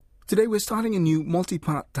Today we're starting a new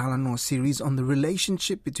multi-part Talanoa series on the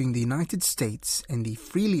relationship between the United States and the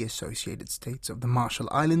freely associated states of the Marshall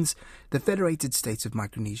Islands, the Federated States of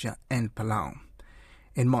Micronesia and Palau.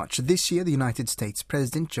 In March this year, the United States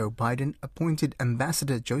President Joe Biden appointed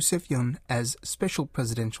Ambassador Joseph Yun as Special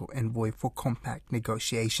Presidential Envoy for Compact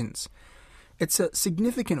negotiations. It's a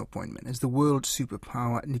significant appointment as the world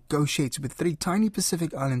superpower negotiates with three tiny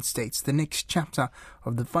Pacific Island states the next chapter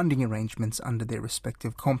of the funding arrangements under their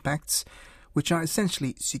respective compacts, which are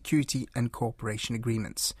essentially security and cooperation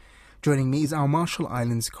agreements. Joining me is our Marshall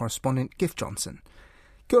Islands correspondent, Geoff Johnson.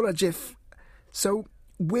 Kia ora, Geoff. So,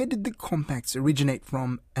 where did the compacts originate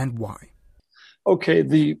from and why? Okay,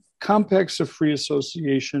 the Compacts of Free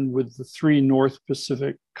Association with the three North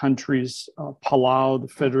Pacific countries, Palau, the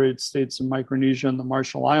Federated States of Micronesia, and the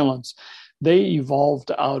Marshall Islands, they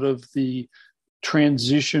evolved out of the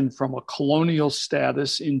transition from a colonial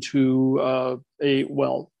status into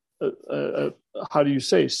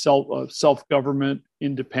self-government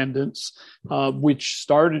independence, which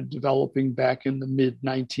started developing back in the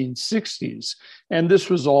mid-1960s. And this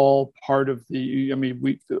was all part of the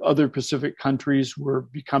other Pacific countries were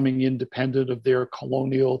becoming independent of their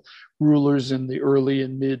colonial rulers in the early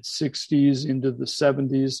and mid-60s into the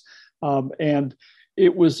 70s. And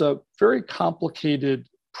it was a very complicated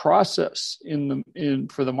process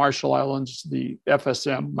for the Marshall Islands, the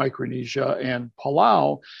FSM, Micronesia, and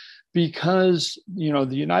Palau, because the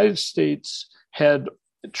United States had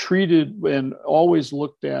treated and always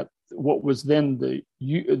looked at what was then the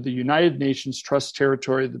United Nations Trust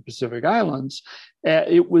Territory of the Pacific Islands.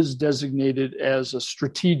 It was designated as a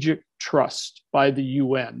strategic trust by the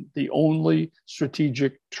UN, the only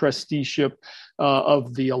strategic trusteeship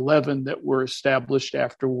of the 11 that were established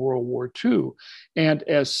after World War II. And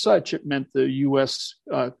as such, it meant the U.S.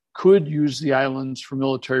 Could use the islands for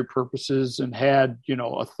military purposes and had,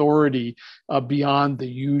 authority beyond the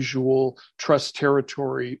usual trust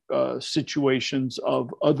territory situations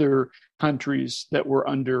of other countries that were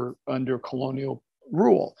under colonial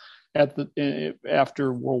rule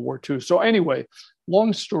after World War II. So anyway,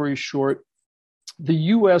 long story short, the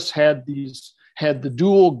U.S. had the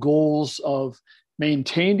dual goals of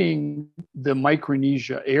maintaining the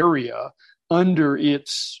Micronesia area under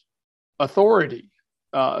its authority.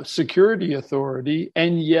 Security authority,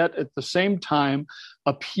 and yet at the same time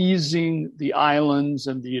appeasing the islands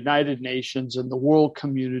and the United Nations and the world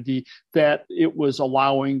community that it was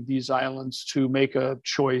allowing these islands to make a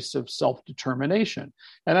choice of self-determination.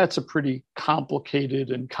 And that's a pretty complicated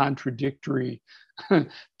and contradictory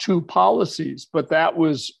two policies, but that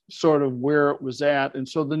was sort of where it was at. And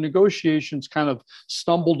so the negotiations kind of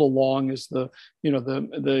stumbled along as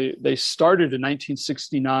they started in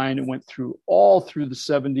 1969 and went all through the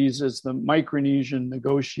 70s as the Micronesian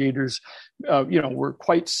negotiators, were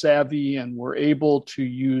quite savvy and were able to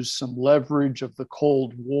use some leverage of the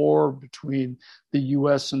Cold War between the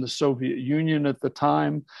U.S. and the Soviet Union at the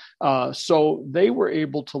time. So they were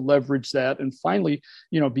able to leverage that and finally,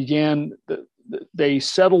 they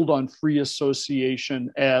settled on free association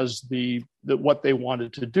as what they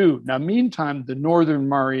wanted to do. Now, meantime, the Northern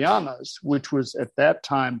Marianas, which was at that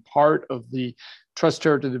time part of the Trust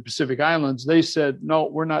Territory of the Pacific Islands, they said, no,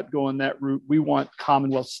 we're not going that route. We want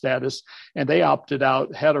Commonwealth status. And they opted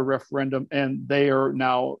out, had a referendum, and they are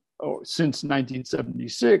now, since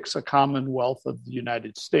 1976, a Commonwealth of the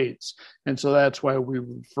United States. And so that's why we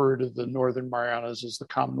refer to the Northern Marianas as the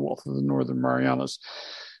Commonwealth of the Northern Marianas.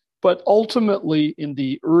 But ultimately, in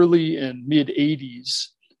the early and mid-'80s,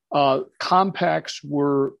 compacts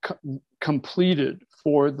were completed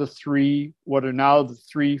for what are now the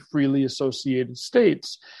three freely associated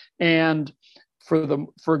states. And for the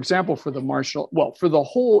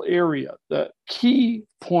whole area, the key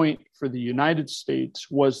point for the United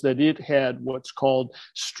States was that it had what's called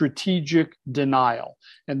strategic denial.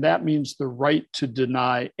 And that means the right to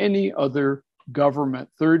deny any other government,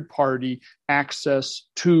 third party access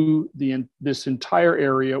to this entire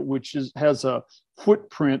area, which has a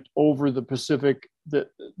footprint over the Pacific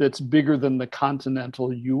that's bigger than the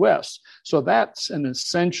continental U.S. So that's an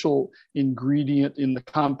essential ingredient in the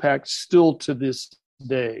compact still to this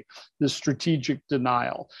day, the strategic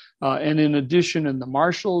denial. And in addition, in the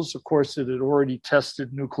Marshalls, of course, it had already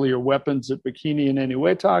tested nuclear weapons at Bikini and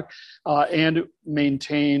Eniwetok, and it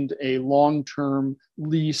maintained a long-term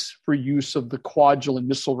lease for use of the Kwajalein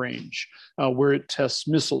missile range, where it tests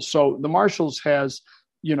missiles. So the Marshalls has,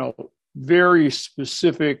 very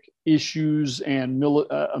specific issues and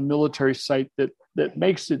a military site that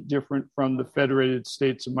makes it different from the Federated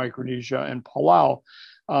States of Micronesia and Palau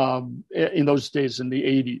in those days in the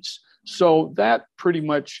 80s. So that pretty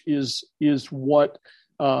much is what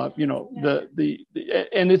and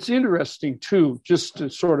it's interesting too, just to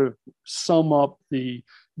sort of sum up the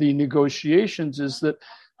negotiations, is that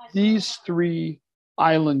these three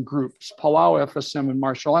island groups, Palau, FSM, and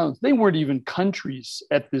Marshall Islands, they weren't even countries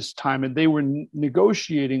at this time, and they were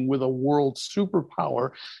negotiating with a world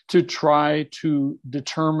superpower to try to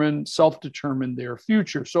self-determine their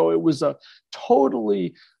future. So it was a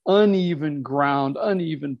totally uneven ground,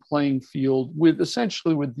 uneven playing field, with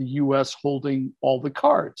the U.S. holding all the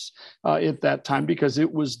cards at that time, because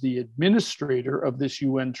it was the administrator of this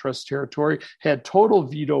UN Trust territory, had total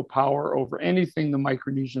veto power over anything the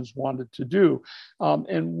Micronesians wanted to do.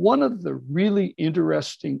 And one of the really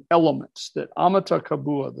interesting elements that Amata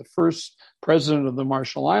Kabua, the first president of the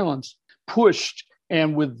Marshall Islands, pushed,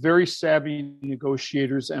 and with very savvy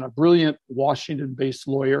negotiators and a brilliant Washington-based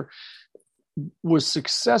lawyer, was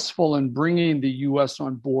successful in bringing the U.S.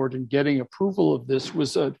 on board and getting approval of this,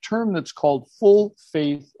 was a term that's called full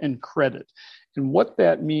faith and credit. And what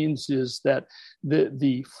that means is that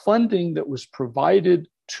the funding that was provided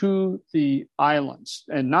to the islands,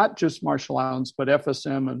 and not just Marshall Islands, but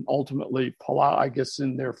FSM and ultimately Palau, I guess,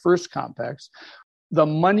 in their first compacts, the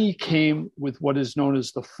money came with what is known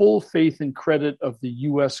as the full faith and credit of the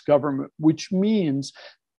U.S. government, which means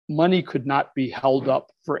money could not be held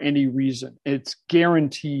up for any reason. It's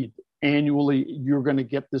guaranteed annually you're going to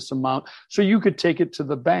get this amount. So you could take it to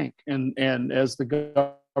the bank, and as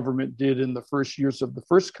the government did in the first years of the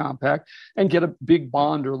first compact, and get a big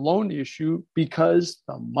bond or loan issue because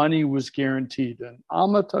the money was guaranteed. And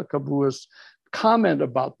Amata Kabua's comment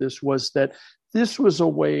about this was that this was a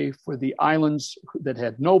way for the islands that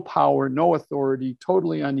had no power, no authority,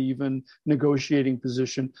 totally uneven negotiating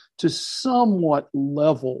position, to somewhat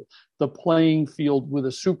level the playing field with a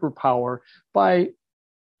superpower by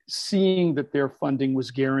seeing that their funding was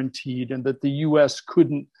guaranteed, and that the U.S.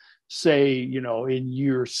 couldn't say, in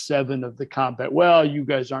year 7 of the compact, well, you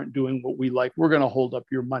guys aren't doing what we like, we're going to hold up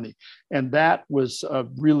your money. And that was a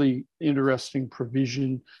really interesting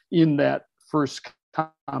provision in that first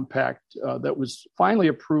compact that was finally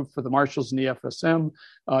approved for the Marshalls and the FSM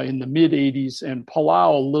in the mid 80s, and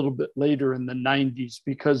Palau a little bit later in the 90s,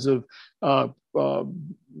 because of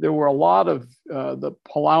there were a lot of the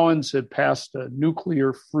Palauans had passed a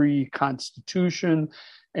nuclear-free constitution,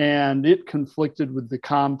 and it conflicted with the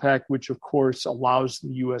compact, which of course allows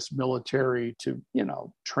the U.S. military to,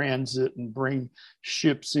 transit and bring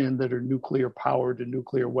ships in that are nuclear powered and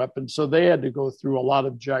nuclear weapons. So they had to go through a lot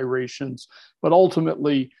of gyrations, but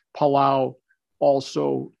ultimately Palau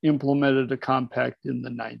also implemented a compact in the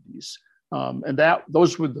 90s. And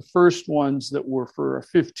those were the first ones that were for a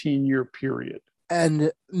 15-year period.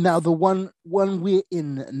 And now the one we're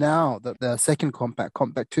in now, the second compact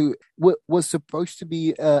 2, was supposed to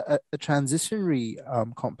be a transitionary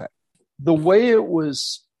compact. The way it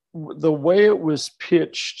was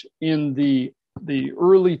pitched in the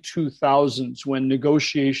early 2000s, when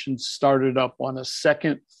negotiations started up on a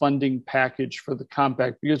second funding package for the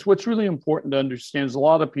compact, because what's really important to understand is a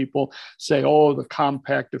lot of people say, the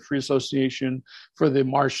compact of free association for the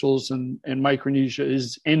Marshalls and Micronesia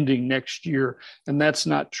is ending next year. And that's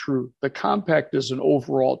not true. The compact as an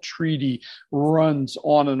overall treaty runs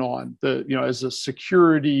on and on, as a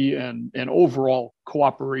security and overall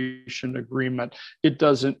cooperation agreement. It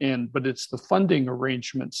doesn't end, but it's the funding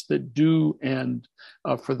arrangements that do end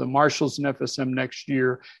for the Marshalls and FSM next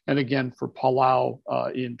year, and again for Palau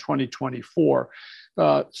in 2024.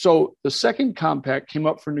 So the second compact came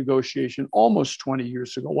up for negotiation almost 20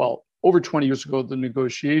 years ago. Well, over 20 years ago, the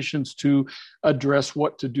negotiations to address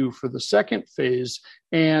what to do for the second phase.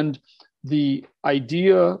 And the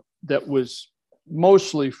idea that was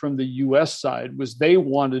mostly from the U.S. side was they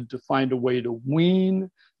wanted to find a way to wean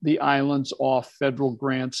the islands off federal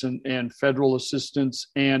grants and federal assistance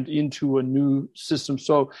and into a new system.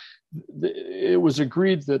 So it was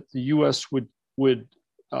agreed that the U.S. would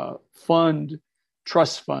fund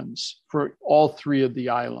trust funds for all 3 of the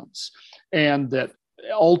islands, and that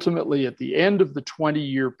ultimately at the end of the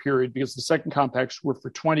 20-year period, because the second compacts were for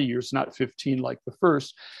 20 years, not 15 like the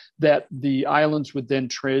first, that the islands would then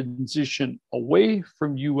transition away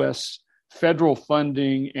from U.S. federal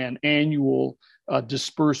funding and annual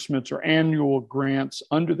disbursements or annual grants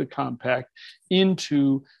under the compact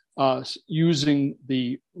into using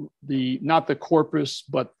the not the corpus,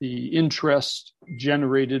 but the interest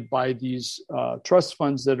generated by these trust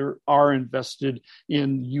funds that are invested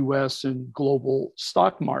in U.S. and global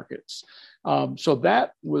stock markets. So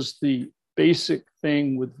that was the basic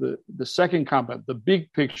thing with the second compact, the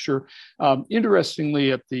big picture.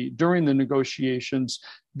 Interestingly, during the negotiations,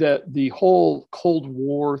 that the whole Cold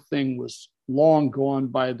War thing was long gone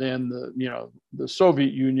by then. The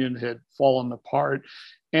Soviet Union had fallen apart.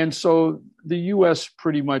 And so the US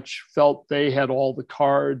pretty much felt they had all the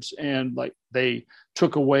cards, and like they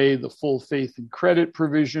took away the full faith and credit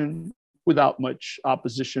provision without much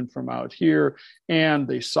opposition from out here. And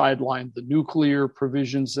they sidelined the nuclear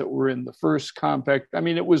provisions that were in the first compact. I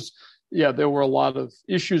mean, there were a lot of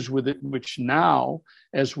issues with it, which now,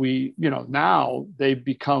 now they've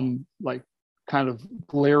become like kind of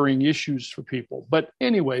glaring issues for people. But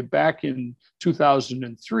anyway, back in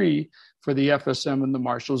 2003, for the FSM and the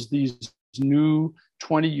Marshalls, these new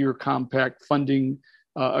 20-year compact funding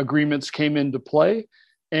agreements came into play.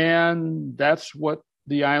 And that's what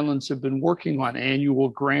the islands have been working on: annual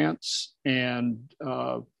grants and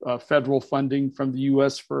federal funding from the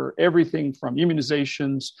U.S. for everything from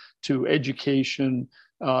immunizations to education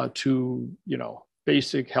to,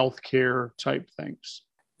 basic healthcare type things.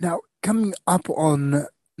 Now, coming up on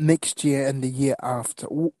next year and the year after,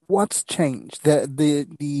 what's changed?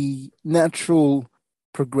 The natural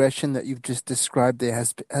progression that you've just described there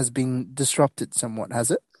has been disrupted somewhat, has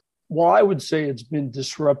it? Well, I would say it's been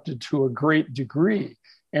disrupted to a great degree.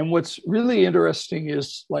 And what's really interesting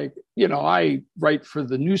is, I write for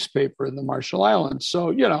the newspaper in the Marshall Islands.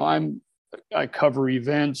 So, I cover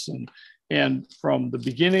events, and from the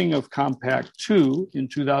beginning of Compact 2 in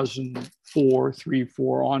 2004, 3,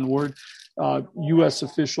 4 onward, U.S.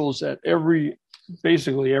 officials at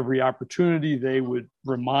basically every opportunity, they would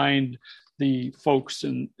remind the folks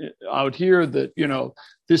out here that,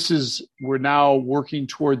 we're now working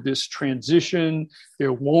toward this transition.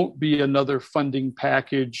 There won't be another funding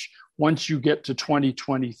package. Once you get to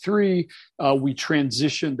 2023, we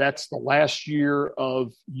transition. That's the last year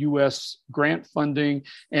of U.S. grant funding,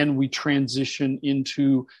 and we transition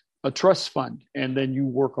into a trust fund, and then you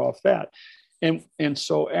work off that. And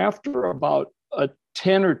so after about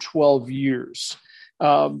 10 or 12 years,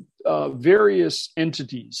 various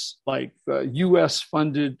entities like U.S.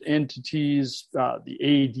 funded entities, the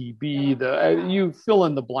ADB, you fill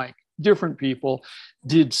in the blank, different people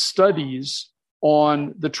did studies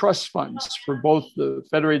on the trust funds for both the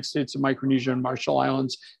Federated States of Micronesia and Marshall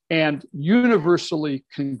Islands, and universally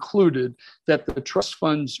concluded that the trust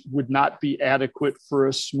funds would not be adequate for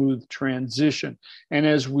a smooth transition. And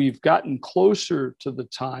as we've gotten closer to the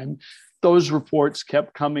time, those reports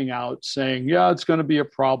kept coming out saying, it's going to be a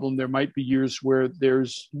problem. There might be years where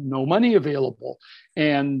there's no money available.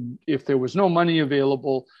 And if there was no money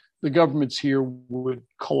available, the governments here would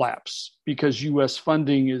collapse, because U.S.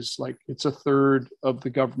 funding is it's a third of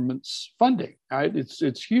the government's funding, right?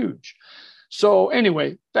 It's huge. So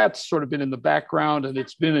anyway, that's sort of been in the background, and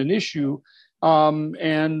it's been an issue.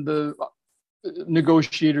 And the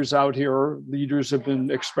negotiators out here, leaders, have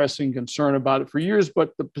been expressing concern about it for years,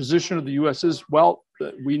 but the position of the U.S. is,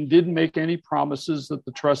 we didn't make any promises that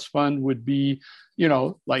the trust fund would be,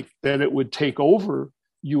 that it would take over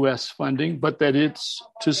U.S. funding, but that it's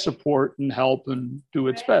to support and help and do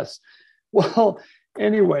its best. Well,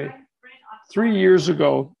 anyway, 3 years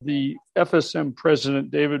ago, the FSM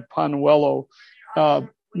president, David Panuelo,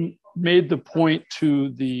 made the point to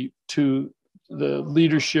the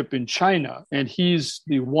leadership in China, and he's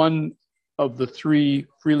the one of the 3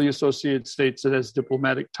 freely associated states that has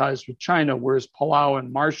diplomatic ties with China, whereas Palau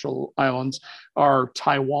and Marshall Islands are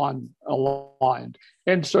Taiwan aligned.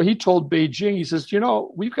 And so he told Beijing, he says,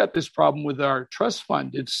 we've got this problem with our trust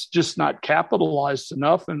fund. It's just not capitalized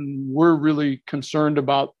enough, and we're really concerned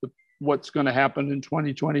about what's going to happen in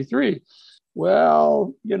 2023.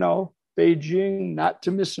 Well, Beijing, not to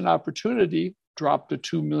miss an opportunity, dropped a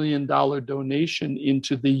 $2 million donation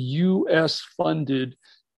into the U.S.-funded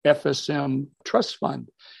FSM trust fund.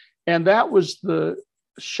 And that was the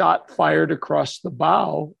shot fired across the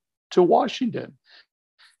bow to Washington.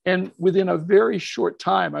 And within a very short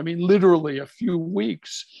time, literally a few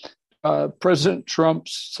weeks, President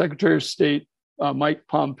Trump's Secretary of State, Mike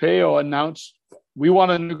Pompeo, announced, we want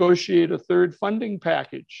to negotiate a third funding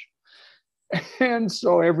package. And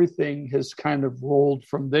so everything has kind of rolled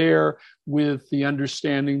from there, with the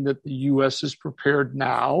understanding that the U.S. is prepared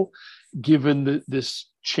now, given this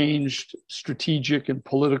changed strategic and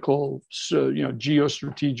political,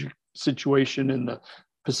 geostrategic situation in the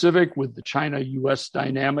Pacific, with the China-U.S.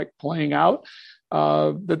 dynamic playing out,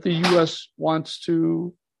 that the U.S. wants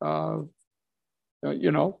to, come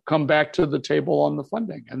back to the table on the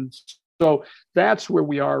funding. And so that's where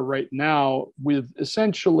we are right now, with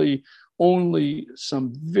essentially only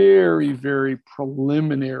some very, very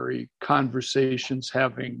preliminary conversations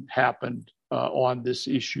having happened on this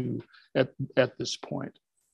issue at this point.